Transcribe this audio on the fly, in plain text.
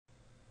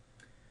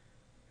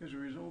As a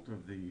result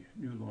of the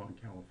new law in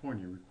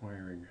California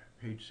requiring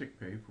paid sick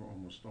pay for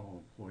almost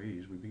all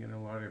employees, we begin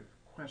a lot of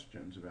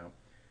questions about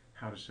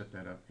how to set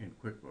that up in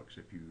QuickBooks.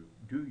 If you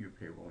do your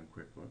payroll in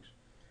QuickBooks,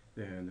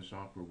 then the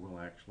software will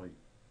actually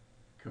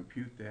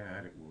compute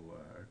that, it will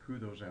accrue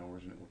those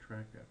hours, and it will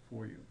track that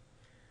for you.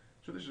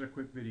 So this is a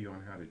quick video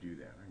on how to do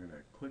that. I'm going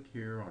to click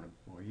here on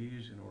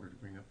Employees in order to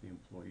bring up the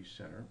Employee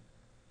Center.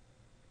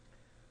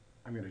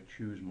 I'm going to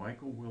choose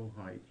Michael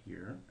Wilhite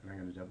here, and I'm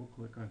going to double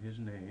click on his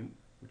name,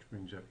 which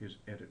brings up his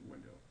edit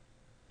window.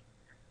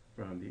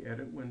 From the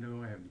edit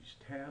window, I have these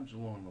tabs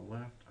along the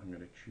left. I'm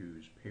going to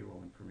choose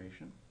Payroll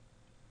Information.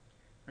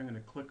 I'm going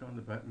to click on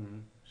the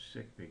button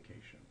Sick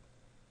Vacation.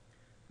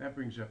 That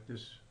brings up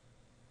this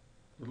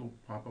little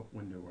pop-up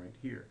window right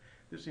here.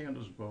 This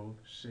handles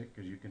both sick,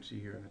 as you can see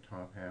here in the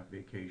top half,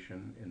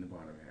 vacation in the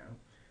bottom half.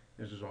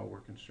 This is all we're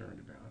concerned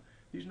about.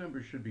 These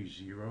numbers should be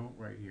 0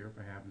 right here.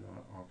 If I have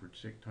not offered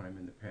sick time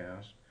in the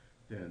past,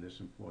 then this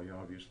employee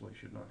obviously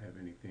should not have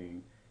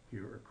anything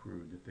here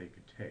accrued that they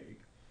could take.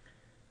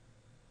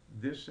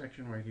 This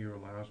section right here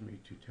allows me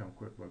to tell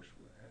QuickBooks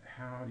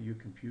how do you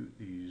compute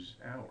these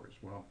hours.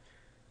 Well,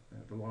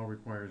 the law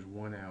requires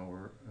 1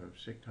 hour of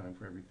sick time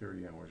for every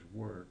 30 hours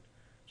worked.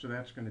 So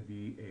that's going to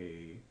be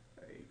a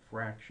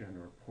fraction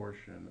or a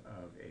portion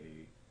of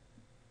a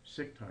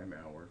sick time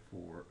hour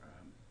for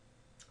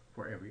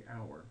every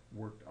hour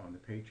worked on the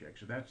paycheck.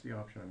 So that's the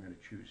option I'm going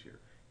to choose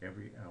here,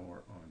 every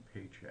hour on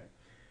paycheck.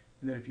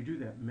 And then if you do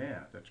that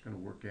math, that's going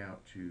to work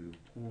out to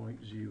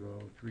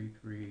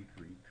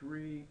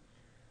 0.03333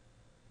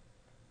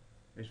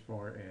 as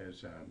far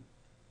as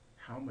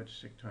how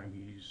much sick time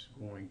he's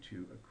going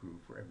to accrue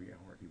for every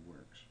hour he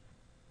works.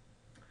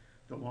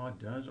 The law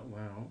does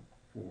allow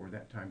for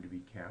that time to be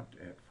capped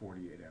at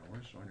 48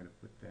 hours, so I'm going to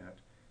put that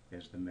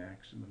as the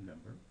maximum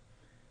number.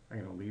 I'm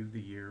going to leave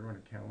the year on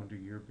a calendar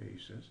year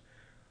basis,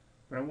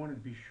 but I wanted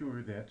to be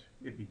sure that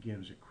it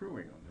begins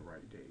accruing on the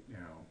right date.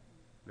 Now,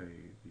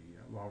 the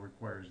law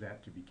requires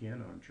that to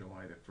begin on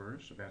July the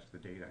 1st, so that's the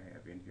date I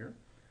have in here.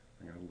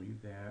 I'm going to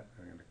leave that.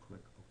 I'm going to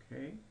click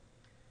OK.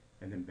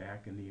 And then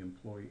back in the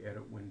employee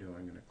edit window,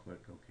 I'm going to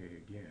click OK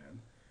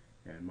again.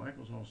 And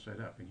Michael's all set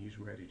up and he's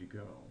ready to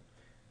go.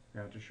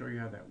 Now to show you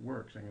how that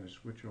works, I'm going to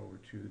switch over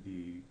to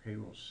the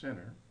Payroll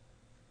Center.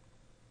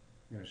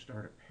 I'm going to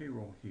start a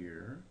payroll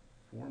here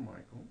for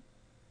Michael.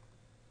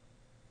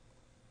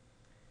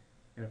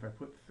 And if I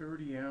put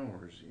 30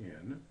 hours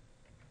in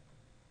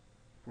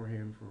for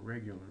him for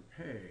regular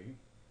pay,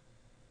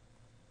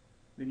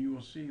 then you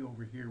will see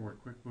over here where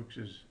QuickBooks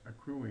is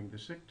accruing the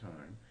sick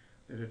time,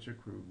 that it's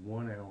accrued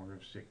 1 hour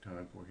of sick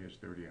time for his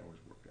 30 hours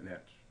worked, and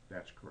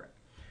that's correct.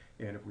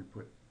 And if we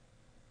put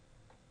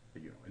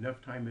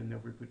enough time in there,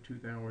 if we put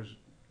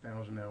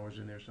 2,000 hours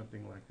in there,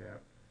 something like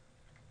that,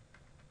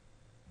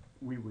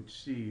 we would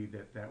see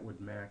that that would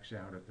max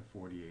out at the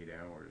 48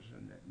 hours,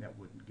 and that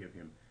wouldn't give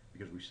him,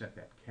 because we set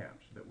that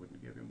cap, so that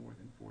wouldn't give him more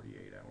than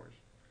 48 hours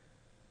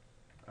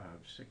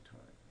of sick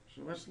time.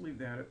 So let's leave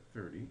that at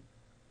 30.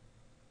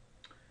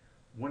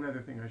 One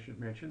other thing I should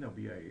mention, there'll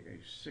be a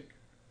sick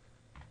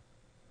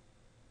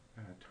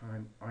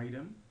time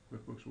item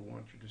QuickBooks will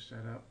want you to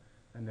set up,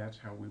 and that's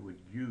how we would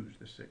use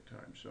the sick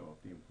time. So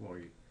if the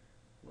employee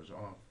was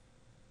off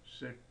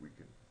sick, we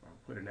could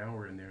put an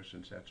hour in there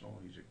since that's all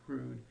he's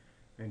accrued,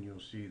 and you'll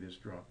see this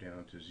drop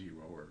down to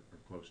 0 or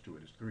close to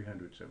it. It's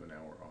 300ths of an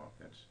hour off.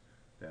 That's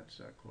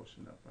close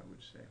enough, I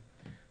would say.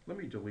 Let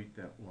me delete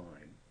that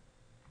line,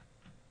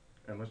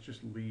 and let's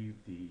just leave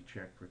the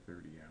check for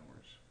 30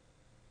 hours.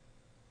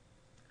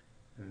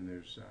 And then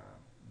there's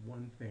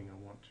one thing I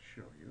want to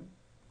show you.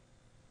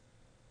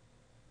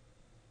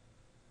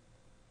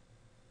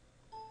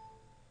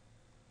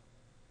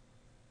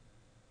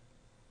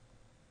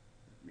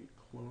 Let me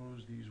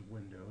close these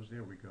windows.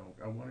 There we go.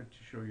 I wanted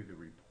to show you the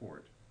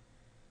report.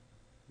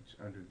 It's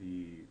under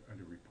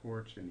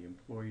reports in the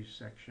employees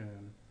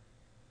section.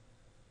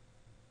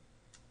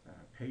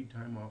 Paid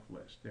time off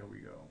list. There we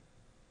go.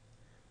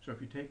 So if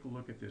you take a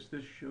look at this,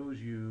 this shows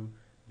you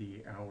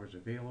the hours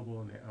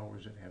available and the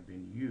hours that have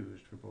been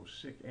used for both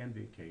sick and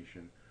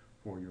vacation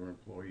for your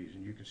employees.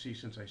 And you can see,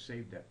 since I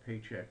saved that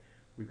paycheck,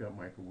 we've got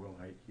Michael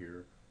Wilhite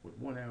here with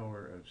 1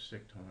 hour of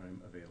sick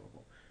time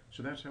available.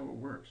 So that's how it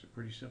works. A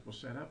pretty simple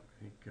setup.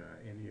 I think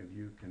any of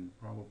you can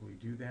probably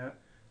do that.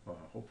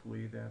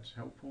 Hopefully that's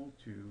helpful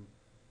to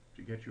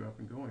get you up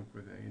and going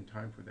in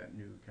time for that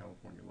new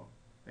California law.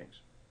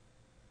 Thanks.